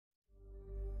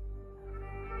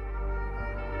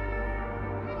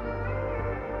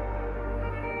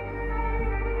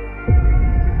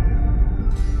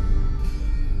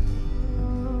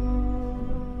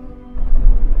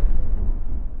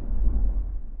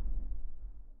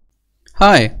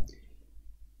Hi,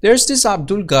 there's this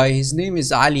Abdul guy, his name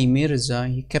is Ali Mirza.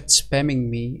 He kept spamming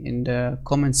me in the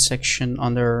comment section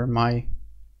under my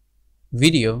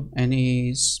video, and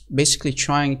he's basically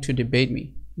trying to debate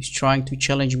me. He's trying to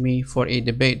challenge me for a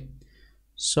debate.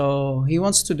 So he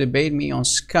wants to debate me on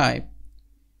Skype,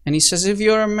 and he says, if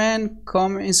you're a man,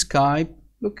 come in Skype.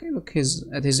 Look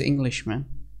at his English, man.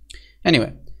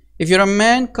 Anyway, if you're a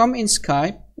man, come in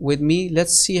Skype with me.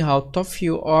 Let's see how tough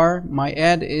you are. My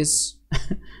ad is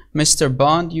Mr.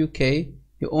 Bond UK.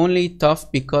 You're only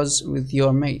tough because with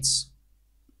your mates.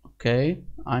 Okay,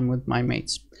 I'm with my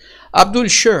mates. Abdul,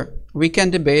 sure, we can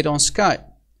debate on Skype.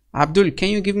 Abdul, can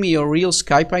you give me your real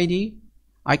Skype ID?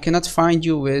 I cannot find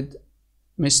you with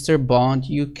Mr. Bond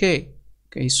UK.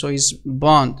 Okay, so he's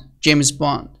Bond, James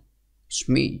Bond. It's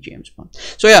me, James Bond.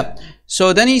 So yeah,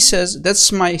 so then he says,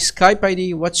 that's my Skype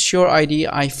ID. What's your ID?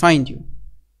 I find you.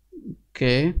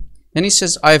 Okay, then he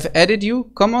says, I've added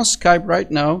you. Come on Skype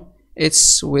right now.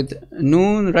 It's with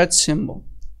noon red symbol.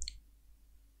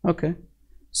 Okay,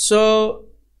 so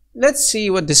let's see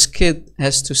what this kid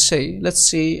has to say. Let's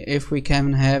see if we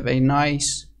can have a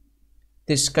nice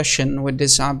discussion with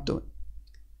this Abdul.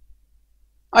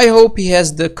 I hope he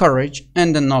has the courage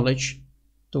and the knowledge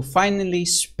to finally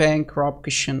spank Rob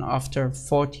Kishan after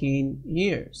 14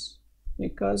 years,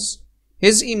 because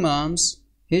his imams,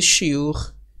 his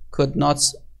shuyukh could not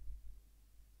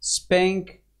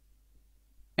spank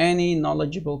any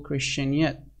knowledgeable Christian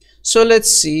yet. So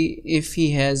let's see if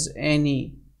he has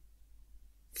any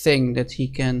thing that he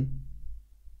can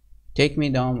take me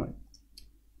down with.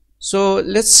 So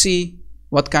let's see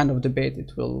what kind of debate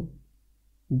it will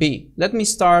be. Let me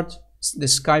start the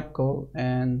Skype call,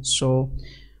 and so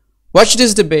watch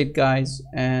this debate, guys,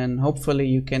 and hopefully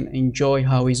you can enjoy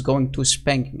how he's going to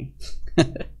spank me.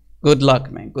 Good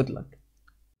luck, man. Good luck.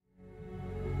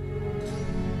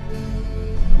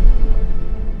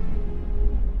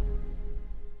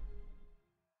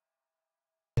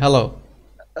 Hello.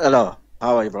 Hello.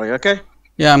 How are you, bro? You okay?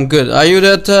 Yeah, I'm good. Are you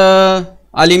that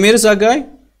Ali Mirza guy?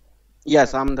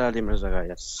 Yes, I'm the Ali Mirza guy,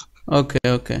 yes. Okay,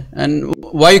 okay. And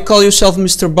why you call yourself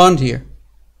Mr. Bond here?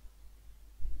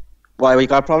 Why, we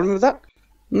got a problem with that?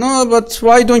 No, but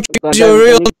why don't you use your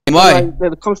real name? Why?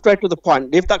 Come straight to the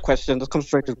point. Leave that question. Let's come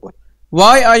straight to the point.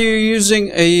 Why are you using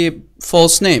a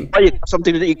false name? Why,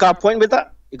 something that you got a point with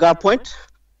that? You got a point?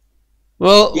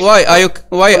 Well, why are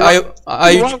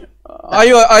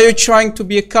you trying to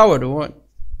be a coward or what?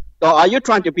 Or are you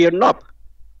trying to be a knob?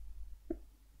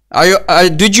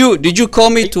 Did you call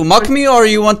me to mock me, or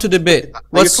you want to debate?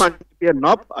 Are you trying to be a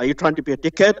knob? Are you trying to be a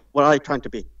dickhead? What are you trying to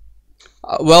be?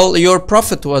 Well, your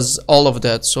prophet was all of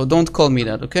that, so don't call me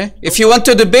that, okay? If you want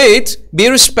to debate, be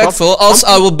respectful, else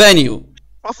I will ban you.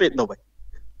 Prophet in the way.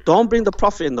 Don't bring the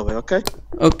prophet in the way, okay?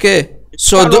 Okay.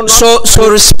 So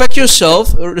respect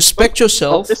yourself. Respect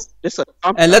yourself. Listen,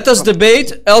 and let us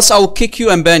debate, else I will kick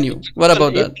you and ban you. What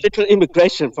about that? Little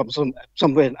immigration from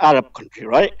somewhere in Arab country,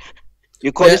 right?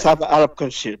 You call yourself an Arab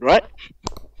country, right?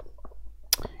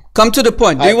 Come to the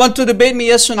point. Do you want to debate me,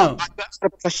 yes or no?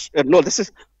 No, this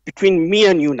is between me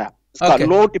and you now. It's got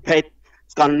no debate.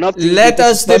 It's got nothing. Let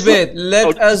us debate.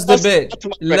 Let us debate.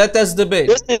 Let us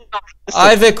debate.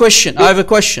 I have a question. I have a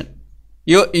question.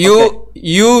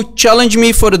 You challenge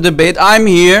me for the debate. I'm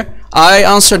here. I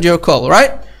answered your call,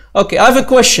 right? Okay, I have a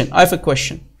question. I have a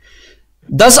question.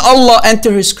 Does Allah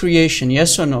enter his creation?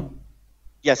 Yes or no?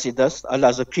 Yes, he does. Allah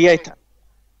is a creator.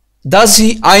 Does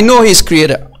he? I know he's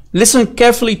creator. Listen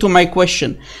carefully to my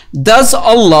question. Does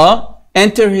Allah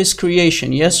enter his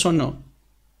creation? Yes or no?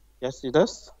 Yes, he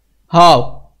does.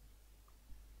 How?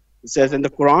 It says in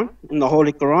the Quran, in the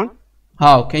Holy Quran.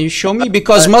 How? Can you show me?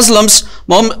 Because Muslims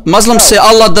say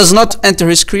Allah does not enter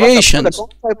his creation.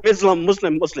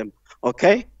 Muslim.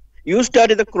 Okay? You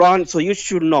study the Quran, so you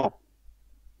should know.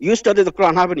 You study the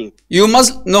Quran, haven't you? You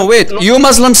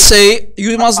Muslims say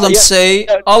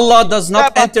Allah does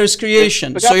not enter his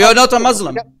creation. So you're not a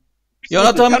Muslim.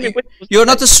 You're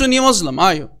not a Sunni Muslim,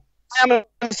 are you? I am a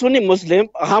Sunni Muslim.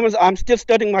 I'm still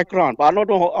studying my Quran, but I'm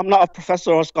not a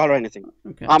professor or scholar or anything.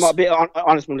 Okay. I'm a bit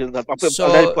honest with that. So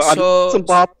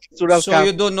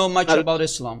you don't know much about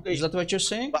Islam. Is that what you're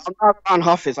saying? But I'm not Quran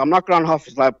Hafiz. I'm not Quran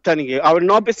Hafiz. Like I'm telling you, I will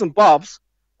know bits and bobs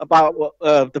about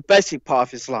the basic part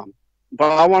of Islam.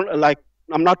 But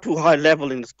I'm not too high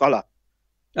level in the scholar.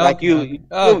 Like okay.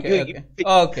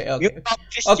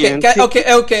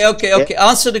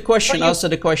 Answer the question. Answer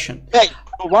the question.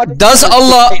 Does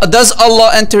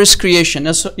Allah enter his creation?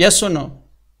 Yes or no?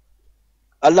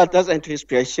 Allah does enter his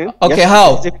creation. Okay, yes,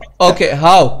 how? Okay,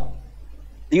 how?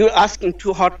 You're asking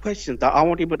two hard questions that I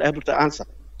won't even be able to answer.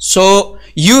 So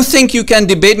you think you can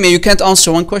debate me? You can't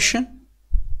answer one question?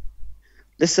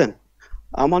 Listen,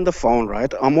 I'm on the phone,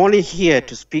 right? I'm only here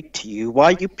to speak to you.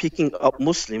 Why are you picking up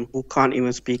Muslim who can't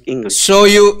even speak English? So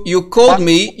you called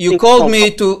me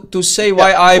to say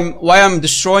why I'm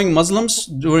destroying Muslims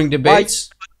during debates.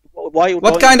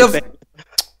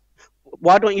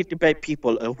 Why don't you debate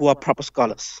people who are proper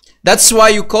scholars? That's why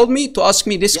you called me to ask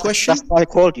me this question? That's why I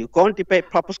called you. Go and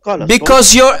debate proper scholars.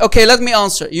 Because okay, let me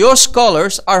answer. Your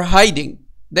scholars are hiding.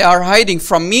 They are hiding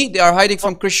from me. They are hiding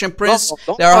from Christian Prince.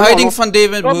 They are hiding from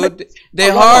David Wood. They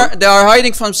are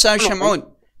hiding from Sam Shamoun.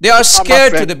 They are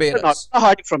scared to debate us. I'm not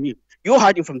hiding from you. You're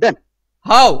hiding from them.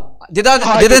 How?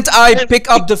 Didn't I pick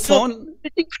up the phone?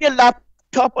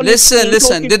 Listen.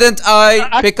 Didn't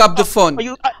I pick up the phone?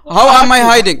 How am I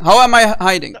hiding? How am I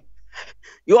hiding?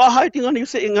 You are hiding and you're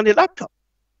sitting on your laptop.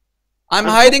 I'm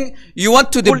hiding. You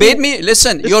want to debate me?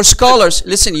 Listen, your scholars.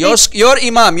 Listen, your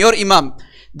imam.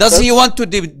 Does he want to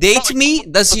date me?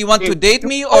 Does he want to date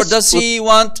me, or does he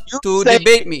want to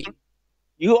debate me?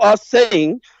 You are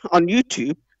saying on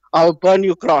YouTube, "I'll burn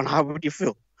your Quran." How would you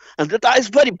feel? And that is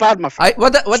very bad, my friend.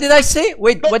 What did I say?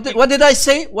 Wait, what did I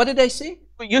say? What did I say?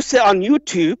 You say on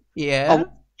YouTube,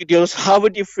 videos. How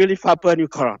would you feel if I burn your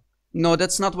Quran? No,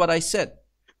 that's not what I said.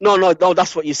 No,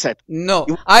 that's what you said. No,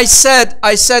 I said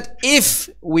if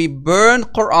we burn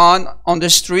Quran on the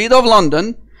street of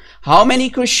London, how many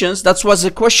Christians? That was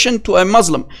a question to a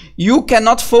Muslim. You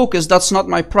cannot focus. That's not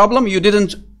my problem. You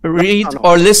didn't read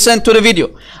or listen to the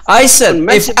video. I said,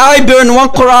 if I burn one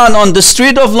Quran on the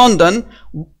street of London,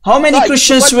 how many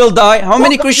Christians will die? How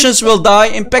many Christians will die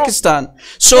in Pakistan?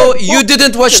 So you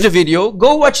didn't watch the video.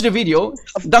 Go watch the video.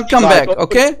 Don't come back,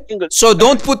 okay? So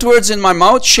don't put words in my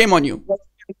mouth. Shame on you.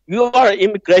 You are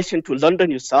immigration to London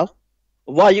yourself.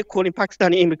 Why are you calling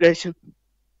Pakistani immigration?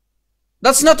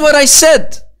 That's not what I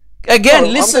said.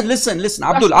 Again, listen,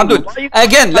 Abdul.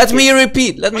 Again, let me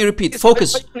repeat.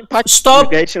 Focus.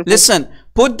 Stop. Listen.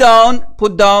 Put down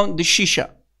the shisha.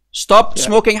 Stop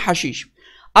smoking hashish.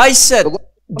 I said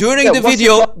during the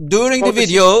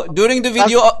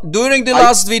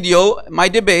last video, my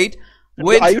debate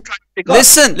with.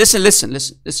 Listen.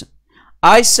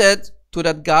 I said to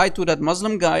that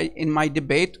Muslim guy in my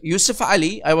debate, Yusuf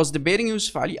Ali. I was debating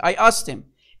Yusuf Ali. I asked him,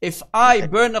 if I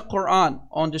burn a Quran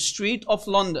on the street of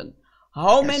London,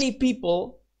 how many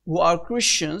people who are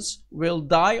Christians will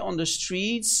die on the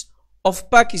streets of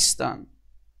Pakistan?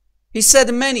 He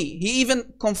said many. He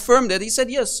even confirmed it. He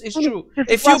said, yes, it's true.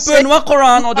 If you burn one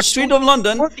Quran on the street of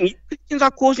London, Christians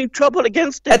are causing trouble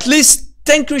against them. At least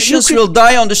 10 Christians will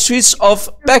die on the streets of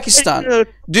Pakistan.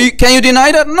 Can you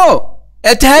deny that? No.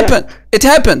 It happened. It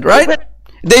happened, right?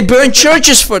 They burned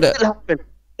churches for that.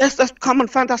 Yes, that's common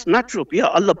fact. That's natural. We are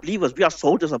Allah believers. We are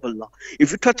soldiers of Allah.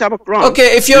 If you touch our Quran,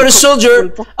 okay, if you're a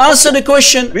soldier, answer the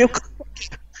question.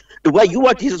 The way you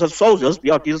are Jesus of soldiers, we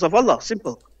are Jesus of Allah.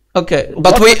 Simple. Okay,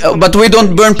 but we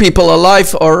don't burn people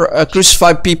alive or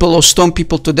crucify people or stone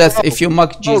people to death if you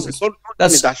mock Jesus.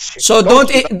 So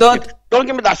don't give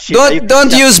me that shit.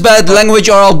 Don't use bad language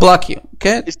or I'll block you.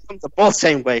 Okay? It's the both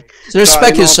same way.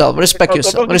 Respect yourself. Respect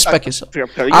yourself.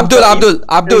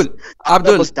 Abdul.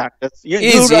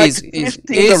 Easy.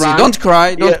 Don't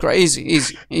cry.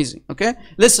 Easy. Okay?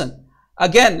 Listen.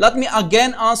 Again, let me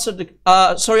answer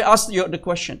the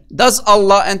question. Does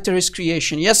Allah enter His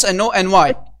creation? Yes and no, and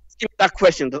why? That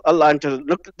question, does Allah enter?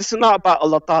 Look, this is not about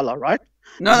Allah Ta'ala, right?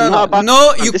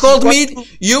 No, you called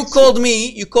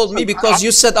me because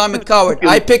you said I'm a coward.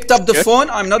 I picked up the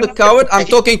phone. I'm not a coward. I'm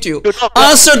talking to you.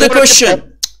 Answer the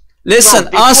question. Listen,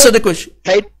 answer the question.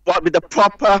 With a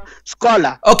proper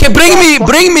scholar. Okay, bring me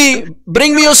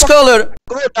your scholar.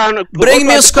 Bring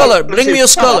me a scholar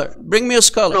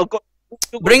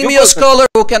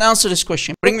who can answer this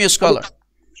question. Bring me a scholar.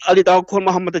 Ali don't call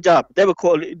Muhammad Ajab. They will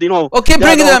call, Okay,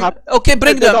 bring them.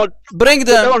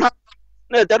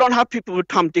 They don't have people with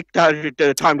time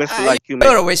like you.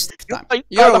 You're a waste of time.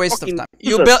 You're a waste of time.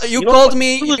 You called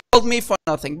me for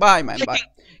nothing. Bye, man. Bye.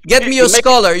 Get me your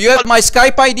scholar. You have my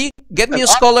Skype ID. Get me a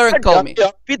scholar and call me.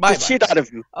 Beat the shit out of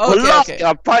you. Okay.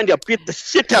 I'll find you. Beat the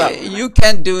shit out of you. You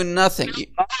can do nothing.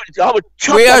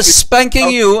 We are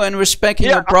spanking you and we're spanking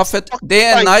your prophet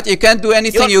day and night. You can't do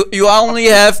anything. You only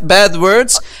have bad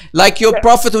words. Like your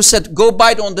prophet who said, go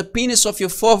bite on the penis of your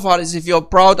forefathers if you're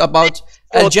proud about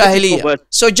al-Jahiliyyah.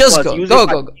 So just go.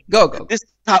 This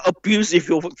is how abusive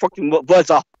your fucking words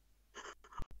are.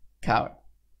 Coward.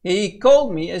 He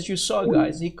called me, as you saw,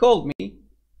 guys, he called me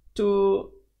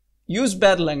to use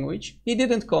bad language. He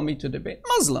didn't call me to debate.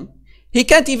 Muslim. He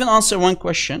can't even answer one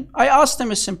question. I asked him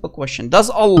a simple question.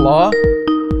 Does Allah...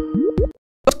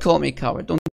 Don't call me coward.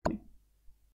 Don't call me.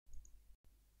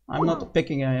 I'm not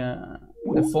picking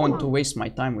the phone to waste my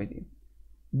time with you.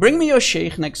 Bring me your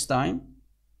sheikh next time.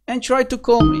 and try to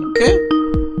call me, okay?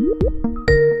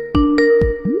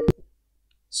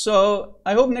 So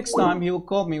I hope next time he will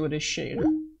call me with his share,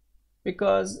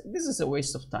 because this is a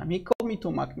waste of time. He called me to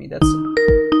mock me, that's it.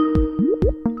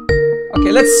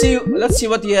 Okay, let's see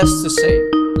what he has to say.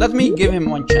 Let me give him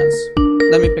one chance.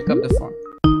 Let me pick up the phone.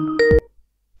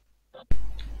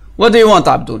 What do you want,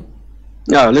 Abdul?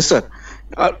 No, listen.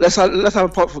 Let's have a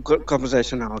proper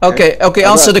conversation now. Okay.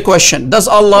 Answer the question. Does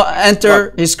Allah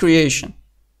enter His creation?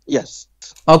 Yes.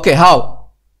 Okay. How?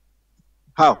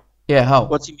 How? Yeah. How?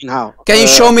 What do you mean how? Can you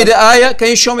show me the ayah? Can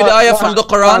you show me the ayah from the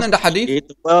Quran and the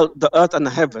Hadith? Well, the earth and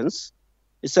the heavens.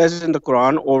 It says in the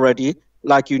Quran already.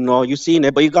 Like you've seen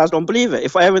it, but you guys don't believe it.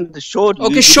 If I haven't showed you...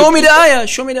 Okay, show me the ayah.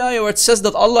 Show me the ayah where it says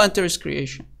that Allah enters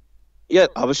creation. Yeah,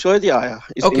 I will show you the ayah.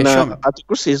 It's okay, in show me. At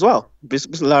Kursi as well.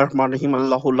 Bismillahir-Rahmanir-Rahim.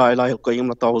 Allahu la ilaha illa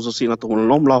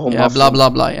huwa Yeah, blah, blah,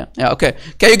 blah. Yeah, okay.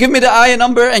 Can you give me the ayah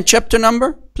number and chapter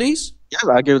number, please? Yeah,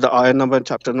 I'll give you the ayah number and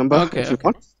chapter number if you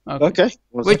want. Okay.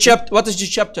 What is the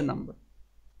chapter number?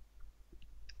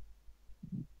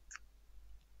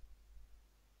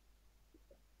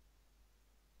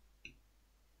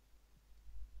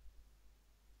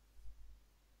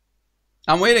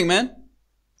 I'm waiting, man.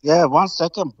 Yeah, 1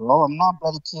 second, bro. I'm not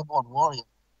bloody keyboard warrior.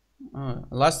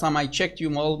 Last time I checked, you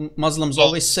Muslims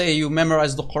always say you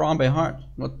memorize the Quran by heart.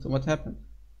 What happened?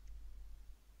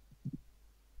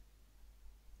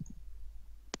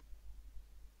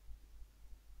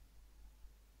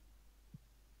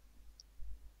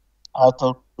 I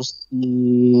thought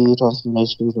the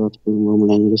translation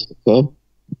English, okay?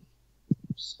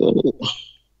 So,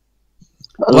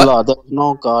 Allah, there is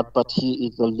no God, but He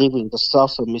is the living, the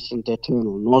self-submission, the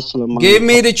eternal. No Solomon. Give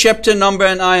me the chapter number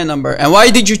and ayah number. And why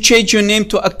did you change your name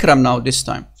to Akram now this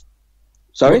time?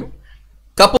 Sorry?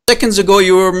 Couple seconds ago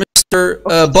you were Mr.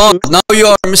 Bond. Now you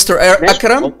are Mr.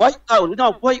 Akram. Why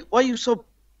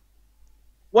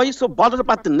are you so bothered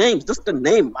about the names? Just the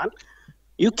name, man.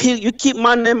 You keep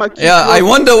my name. I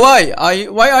wonder why.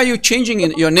 Why are you changing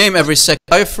your name every second?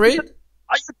 Are you afraid?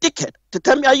 Are you dickhead?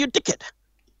 Tell me, are you dickhead?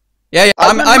 Yeah,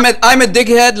 I'm a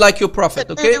dickhead like your prophet,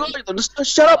 okay?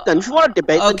 Shut up then. If you want to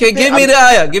debate, okay, give me the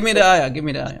ayah. Give me the ayah. Give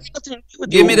me the ayah.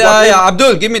 Give me the ayah.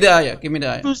 Abdul, give me the ayah. Give me the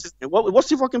ayah.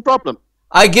 What's your fucking problem?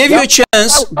 I gave you a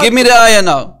chance. Give me the ayah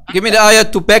now. Give me the ayah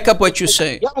to back up what you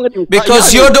say.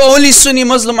 Because you're the only Sunni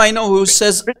Muslim I know who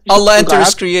says Allah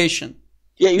enters creation.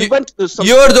 Yeah, you went to some...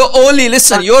 You're the only,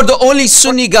 listen, you're the only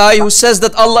Sunni guy who says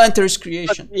that Allah enters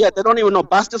creation. Yeah, they don't even know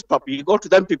bastards properly. You go to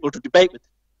them people to debate with.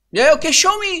 Yeah, okay,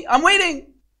 show me. I'm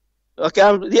waiting. Okay,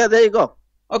 yeah, there you go.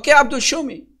 Okay, Abdul, show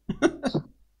me.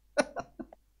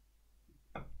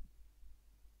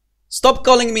 Stop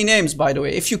calling me names, by the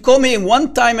way. If you call me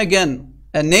one time again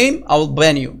a name, I will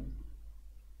ban you.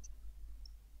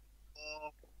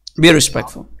 Be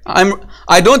respectful.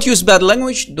 I don't use bad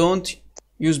language. Don't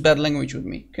use bad language with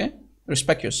me, okay?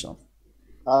 Respect yourself.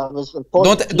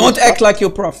 Don't act like your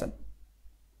prophet.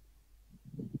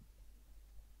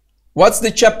 What's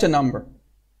the chapter number?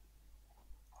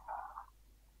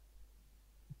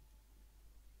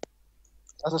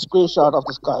 That's a screenshot of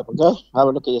the Skype, okay? Have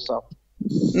a look at yourself.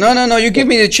 No. You give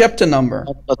me the chapter number.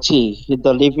 The T,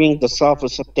 the living, the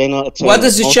self-sustainer. What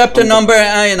is the chapter number and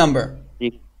ayah number?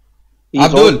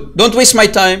 Abdul, don't waste my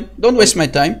time. Don't waste my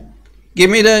time. Give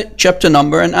me the chapter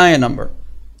number and ayah number.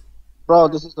 Bro,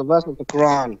 this is the verse of the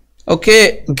Quran.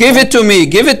 Okay, give it to me.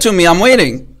 Give it to me. I'm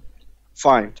waiting.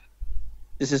 Fine.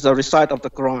 This is a recite of the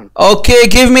Quran. Okay,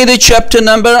 give me the chapter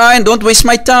number and don't waste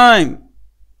my time.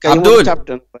 Okay, Abdul.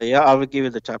 Chapter number? Yeah, I will give you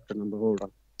the chapter number. Hold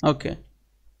on. Okay.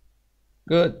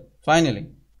 Good. Finally.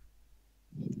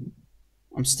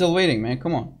 I'm still waiting, man.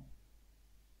 Come on.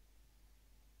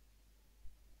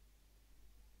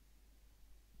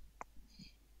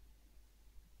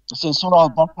 It's in Surah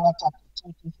Al-Baqarah,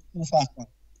 chapter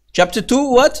 2, Chapter 2,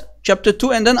 what? Chapter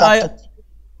 2 and then ayah.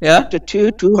 Yeah? Chapter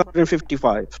 2,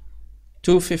 255.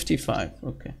 255,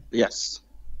 okay. Yes.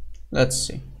 Let's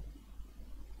see.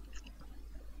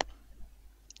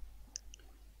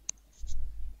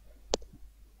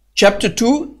 Chapter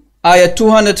 2, ayah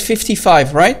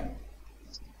 255, right?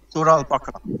 Surah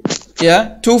Al-Baqarah.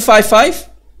 Yeah, 255?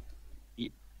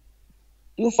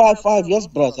 255, yes,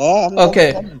 brother.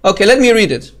 Okay, let me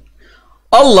read it.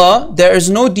 Allah, there is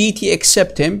no deity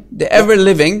except Him, the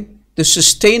ever-living, the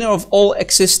sustainer of all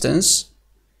existence.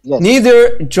 Yes.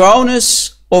 Neither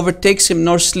drowsiness overtakes Him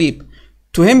nor sleep.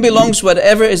 To Him belongs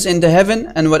whatever is in the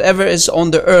heaven and whatever is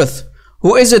on the earth.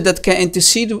 Who is it that can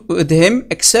intercede with Him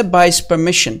except by His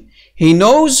permission? He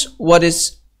knows what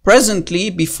is presently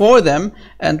before them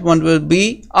and what will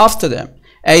be after them.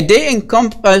 They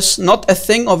encompass not a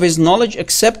thing of His knowledge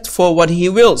except for what He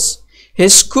wills.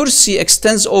 His kursi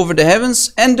extends over the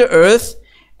heavens and the earth,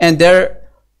 and their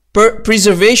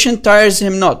preservation tires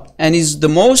him not. And he's the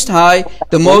most high,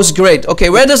 the most great. Okay,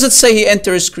 where does it say he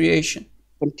enters creation?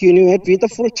 Continue it, read the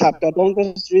full chapter. Don't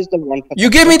just read the one. You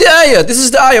give me the ayah. This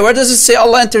is the ayah. Where does it say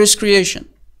Allah enters creation?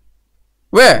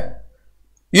 Where?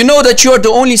 You know that you are the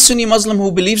only Sunni Muslim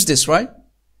who believes this, right?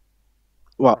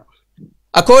 What?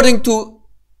 According to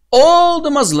all the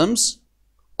Muslims,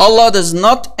 Allah does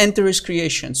not enter his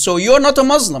creation. So you're not a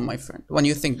Muslim, my friend, when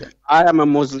you think that. I am a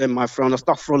Muslim, my friend.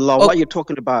 Astaghfirullah. Okay. What are you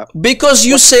talking about? Because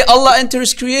you say Allah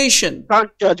enters creation. You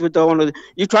can't judge with the one.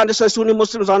 You're trying to say Sunni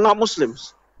Muslims are not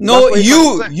Muslims. No,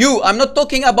 you. I'm not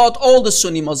talking about all the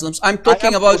Sunni Muslims. I'm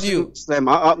talking about you.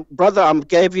 Muslim. Brother, I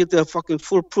gave you the fucking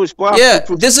full proof. Yeah,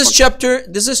 this is chapter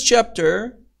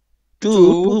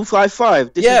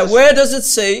 255. Yeah, where does it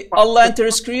say Allah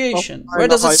enters creation? Where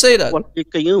does it say that?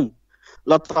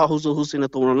 لا تأخذه سنة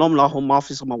ولا نوم له ما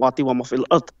في السماوات وما في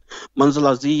الأرض من ذا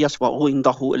الذي يشفع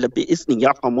عنده إلا بإذنه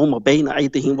يعلم ما بين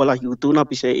أيديهم ولا يحيطون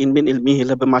بشيء من علمه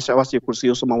إلا بما شاء وسع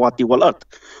كرسيه السماوات والأرض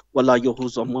ولا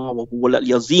يؤوده وهو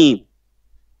العظيم.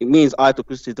 It means Ayatul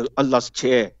Kursi, Allah's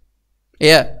chair.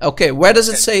 Yeah, okay. Where does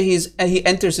it say he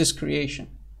enters his creation?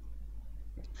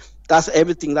 That's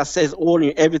everything. That says all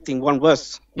in everything, one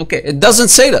verse. Okay, it doesn't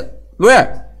say that.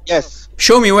 Where? Yes.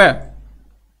 Show me where.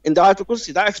 In the Ayatul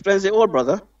Kursi, that explains it all,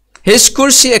 brother. His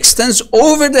kursi extends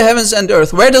over the heavens and the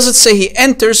earth. Where does it say he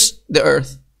enters the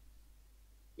earth?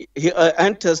 He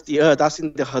enters the earth. That's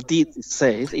in the hadith. It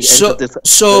says.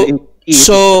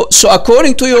 So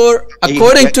according to your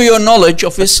knowledge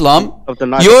of Islam,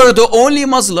 you're the only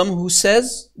Muslim who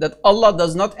says that Allah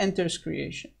does not enter his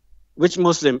creation. Which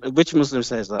Muslim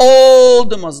says that? All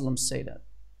the Muslims say that.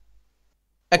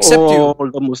 Except you.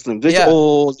 All the Muslims.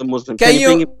 All the Muslims. Can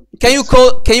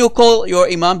you call your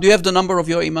Imam? Do you have the number of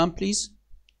your Imam, please?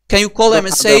 Can you call him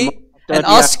and say and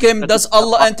ask him, does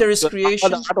Allah enter his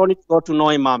creation? I don't need to go to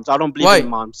no Imams. I don't believe in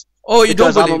Imams. Oh, you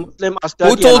don't believe?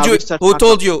 Who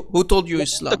told you? Who told you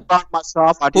Islam?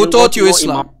 Who taught you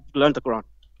Islam? Learn the Quran.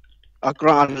 I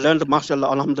learned, mashallah,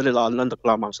 alhamdulillah, I learned the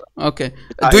Quran myself. Okay.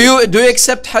 Do you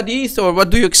accept hadith, or what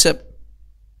do you accept?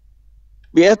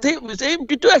 We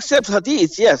do accept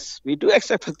hadith, yes. We do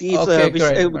accept hadith. Okay,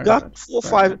 we got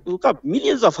we got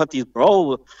millions of hadith,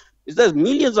 bro. There's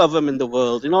millions of them in the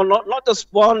world. You know, not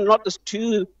just one, not just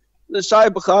two. There's Sahih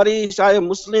Bukhari, Sahih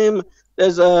Muslim.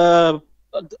 There's a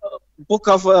book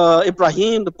of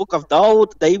Ibrahim, the book of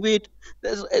David.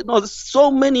 There's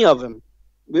so many of them.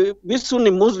 We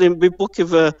Sunni Muslim, we book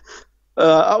of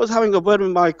I was having a word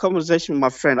with my conversation with my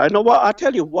friend. I know what, I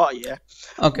tell you what, yeah.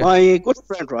 Okay. My good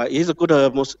friend, right? He's a good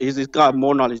he's got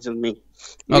more knowledge than me.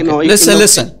 Okay.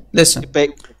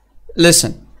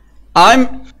 Listen.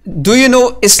 Do you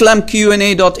know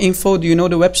islamqna.info? Do you know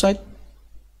the website?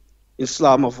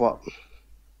 Islam of what?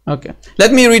 Okay.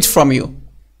 Let me read from you.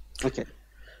 Okay.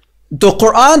 The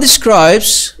Quran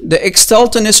describes the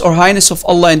exaltedness or highness of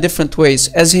Allah in different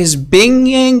ways, as his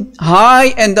being high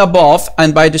and above,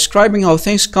 and by describing how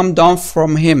things come down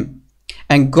from him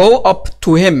and go up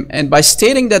to him, and by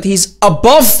stating that he's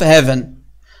above heaven.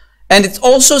 And it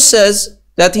also says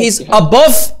that he's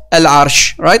above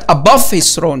al-arsh, right? Above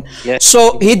his throne. Yes.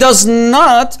 So he does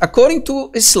not, according to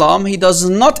Islam, he does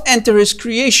not enter his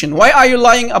creation. Why are you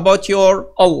lying about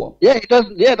your Allah? Yeah, he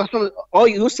doesn't. Yeah, that's not. Oh,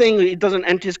 you're saying he doesn't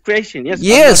enter his creation? Yes.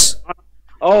 Yes.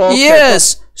 Oh, okay.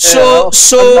 Yes. So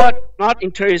not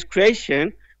enter his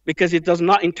creation because it does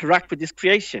not interact with his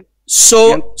creation.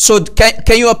 So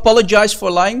can you apologize for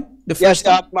lying? Yes,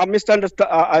 I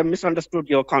misunderstood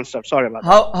your concept. Sorry about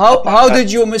that. How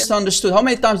did you misunderstood? How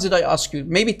many times did I ask you?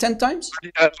 Maybe 10 times?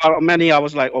 Many. I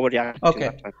was like overreacting.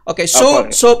 Okay.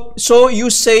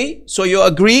 So you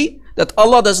agree that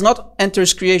Allah does not enter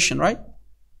his creation, right?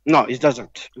 No, it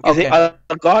doesn't. Because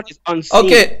God is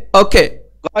unseen. Okay.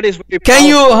 God is very Can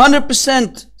you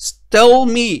 100% tell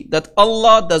me that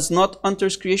Allah does not enter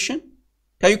his creation?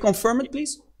 Can you confirm it,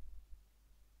 please?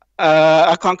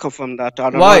 I can't confirm that.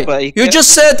 I don't Why? know, but you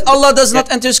just said Allah does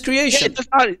not enter his creation.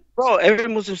 Yeah, bro, every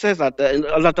Muslim says that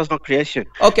Allah does not creation.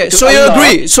 Okay, so you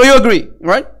agree. So you agree,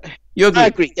 right? You agree. I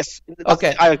agree. Yes.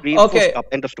 Okay. I agree. Okay.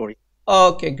 End of story.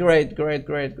 Okay. Great.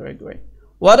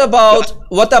 What about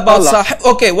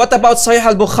Sahih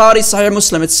al-Bukhari, Sahih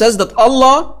Muslim? It says that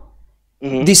Allah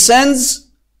descends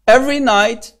every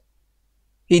night.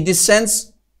 He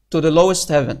descends to the lowest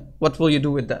heaven. What will you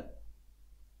do with that?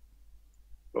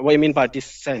 What do you mean by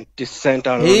descent?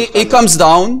 He comes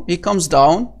down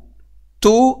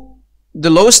to the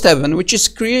lowest heaven, which is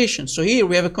creation. So here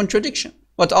we have a contradiction.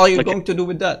 What are you going to do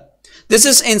with that? This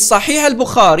is in Sahih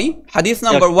al-Bukhari, hadith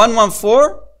number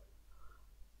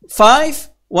 1145,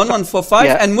 1145,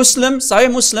 Yeah. and Muslim, Sahih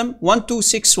Muslim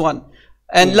 1261.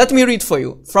 And let me read for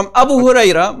you from Abu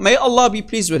Huraira, may Allah be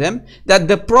pleased with him, that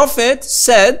the Prophet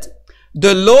said,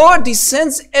 the Lord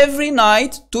descends every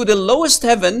night to the lowest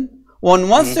heaven when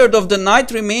 1/3 of the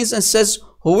night remains and says,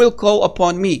 who will call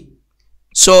upon me?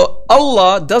 So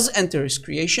Allah does enter his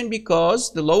creation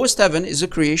because the lowest heaven is a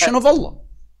creation of Allah.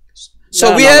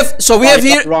 So we have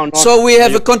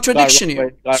a contradiction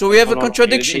here. So we have a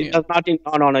contradiction here. No,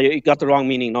 you got the wrong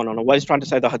meaning. No. What he's trying to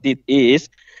say, the hadith is,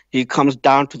 he comes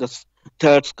down to the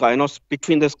third sky,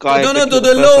 between the sky. No, to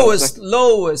the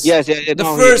lowest. Yes, the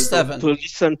first heaven. To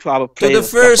listen to our prayers. To the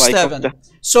first heaven.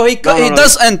 So he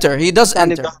does enter. He does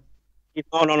enter. No.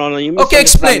 Okay,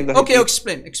 explain. Okay,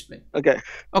 explain. Okay,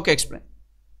 explain.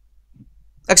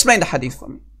 Explain the hadith for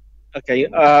me. Okay,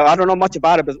 I don't know much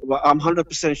about it, but I'm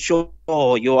 100% sure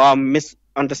you are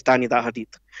misunderstanding that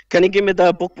hadith. Can you give me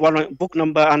the book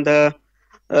number and the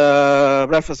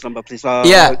reference number, please?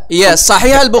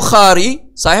 Sahih al-Bukhari,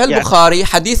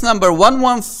 hadith number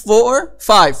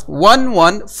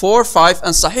 1145,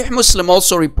 and Sahih Muslim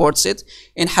also reports it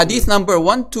in hadith number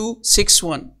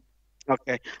 1261.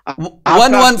 Okay.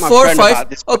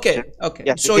 1145. Okay.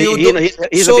 Yeah, so you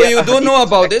don't know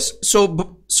about this.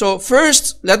 So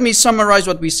first, let me summarize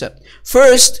what we said.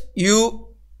 First, you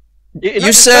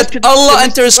said Allah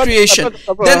enters creation.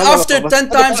 Then after 10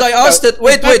 times I asked it.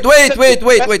 Wait.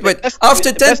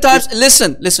 After 10 times,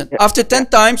 listen. After 10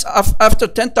 times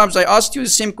I asked you the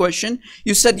same question.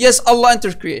 You said yes, Allah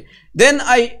enters creation. Then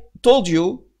I told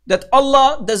you that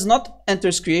Allah does not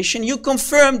enter creation. You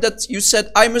confirmed that. You said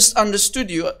I misunderstood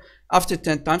you after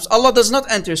 10 times. Allah does not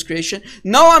enter creation.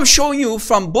 Now I'm showing you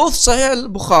from both Sahih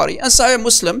al-Bukhari and Sahih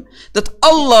Muslim that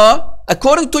Allah,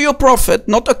 according to your Prophet,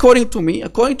 not according to me,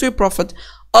 according to your Prophet,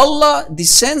 Allah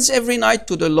descends every night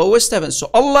to the lowest heaven. So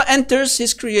Allah enters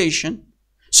his creation.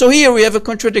 So here we have a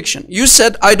contradiction. You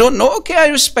said I don't know. Okay, I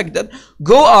respect that.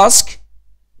 Go ask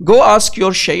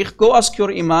your Shaykh, go ask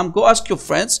your Imam, go ask your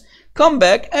friends. Come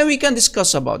back and we can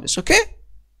discuss about this, okay?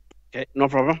 Okay, no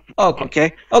problem.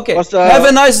 Okay. Have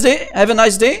a nice day.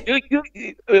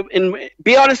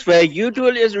 Be honest, you do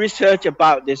his research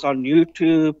about this on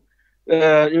YouTube.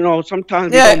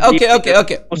 Sometimes. Yeah. Okay.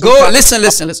 Go. Listen.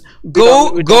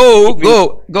 Go.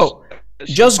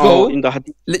 Just go.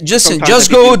 Listen.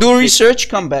 Just go. Do research.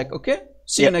 Come back. Okay.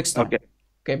 See you next time.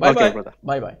 Okay. Bye. Bye.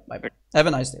 Have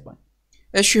a nice day. Bye.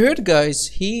 As you heard, guys,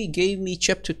 he gave me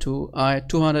chapter 2, ayah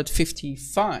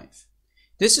 255.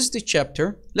 This is the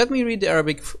chapter. Let me read the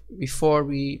Arabic before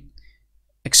we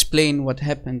explain what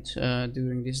happened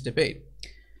during this debate.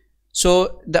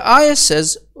 So the ayah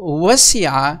says,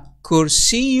 وَسِعَ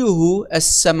كُرْسِيُّهُ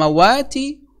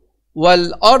السَّمَوَاتِ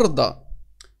وَالْأَرْضَ.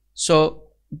 So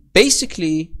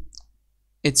basically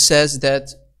it says that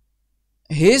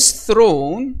his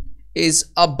throne is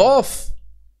above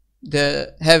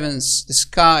the heavens, the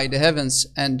sky, the heavens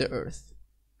and the earth.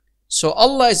 So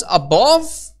Allah is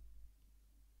above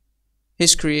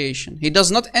his creation. He does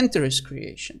not enter his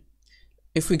creation.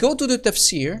 If we go to the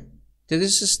tafsir,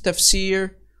 this is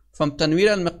tafsir from Tanwir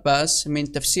al-Miqbas,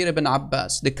 tafsir ibn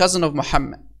Abbas, the cousin of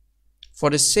Muhammad. For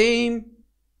the same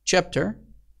chapter,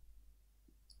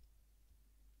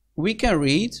 we can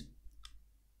read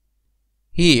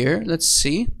here, let's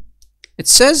see. It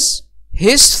says,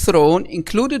 his throne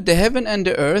included the heaven and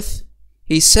the earth.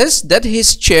 He says that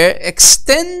his chair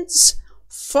extends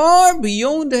far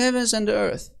beyond the heavens and the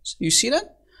earth. You see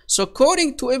that? So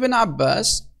according to Ibn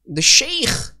Abbas, the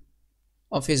Shaykh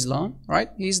of Islam,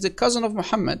 right? He's the cousin of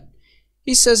Muhammad.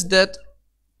 He says that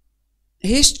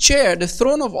his chair, the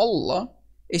throne of Allah,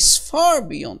 is far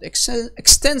beyond,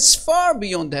 extends far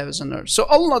beyond the heavens and earth. So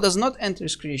Allah does not enter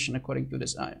his creation according to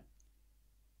this ayah.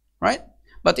 Right?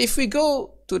 But if we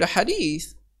go to the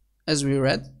hadith, as we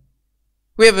read,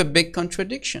 we have a big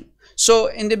contradiction. So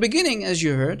in the beginning, as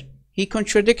you heard, he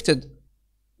contradicted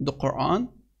the Quran.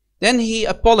 Then he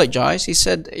apologized. He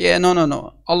said, yeah,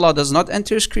 no. Allah does not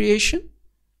enter his creation.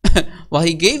 Well,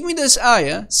 he gave me this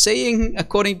ayah saying,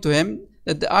 according to him,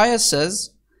 that the ayah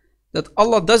says that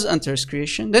Allah does enter his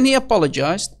creation. Then he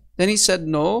apologized. Then he said,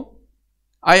 no,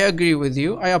 I agree with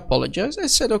you. I apologize. I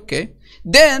said, okay.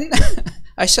 Then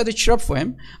I set it up for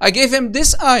him. I gave him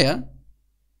this ayah,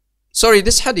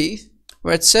 this hadith,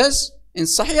 where it says in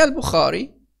Sahih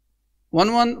al-Bukhari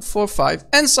 1145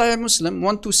 and Sahih Muslim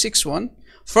 1261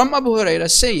 from Abu Huraira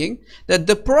saying that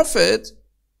the Prophet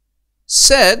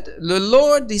said, the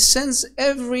Lord descends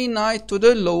every night to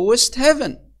the lowest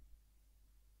heaven.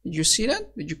 Did you see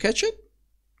that? Did you catch it?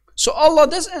 So Allah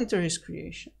does enter his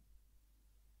creation.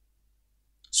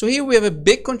 So here we have a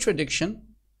big contradiction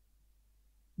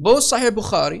both Sahih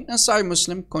Bukhari and Sahih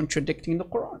Muslim contradicting the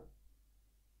Quran.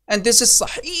 And this is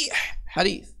Sahih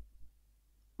Hadith.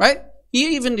 Right? Here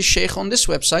even the Sheikh on this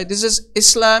website, this is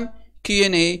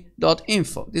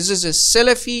islamqna.info. This is a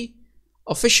Salafi,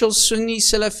 official Sunni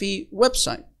Salafi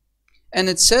website. And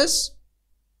it says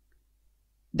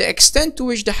the extent to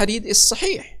which the Hadith is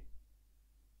Sahih.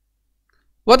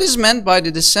 What is meant by the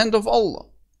descent of Allah?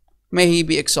 May He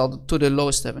be exalted to the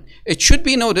lowest heaven. It should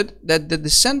be noted that the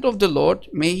descent of the Lord,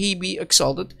 may He be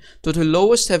exalted to the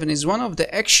lowest heaven, is one of the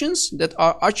actions that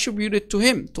are attributed to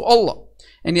Him, to Allah.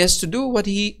 And He has to do with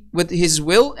His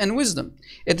will and wisdom.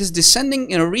 It is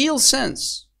descending in a real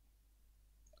sense,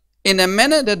 in a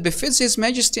manner that befits His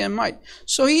majesty and might.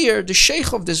 So here, the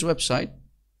Shaykh of this website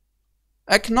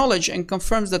acknowledges and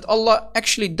confirms that Allah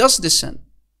actually does descend.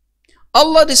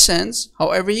 Allah descends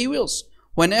however He wills,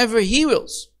 whenever He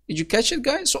wills. Did you catch it,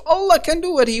 guys? So Allah can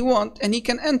do what He wants and He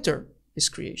can enter His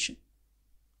creation.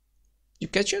 You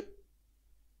catch it?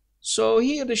 So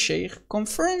here the Shaykh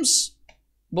confirms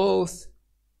both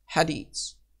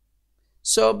hadiths.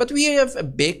 So, but we have a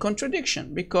big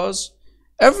contradiction, because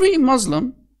every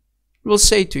Muslim will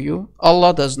say to you,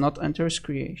 Allah does not enter His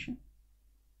creation.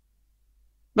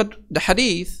 But the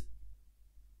hadith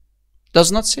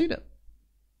does not say that.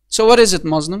 So what is it,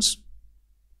 Muslims?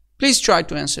 Please try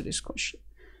to answer this question.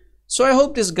 So I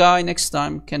hope this guy next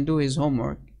time can do his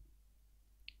homework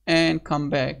and come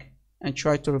back and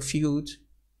try to refute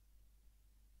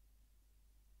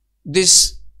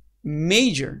this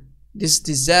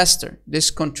disaster,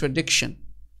 this contradiction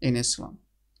in Islam.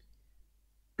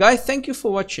 Guys, thank you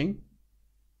for watching.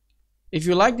 If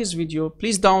you like this video,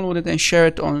 please download it and share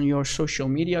it on your social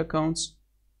media accounts.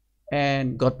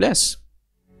 And God bless.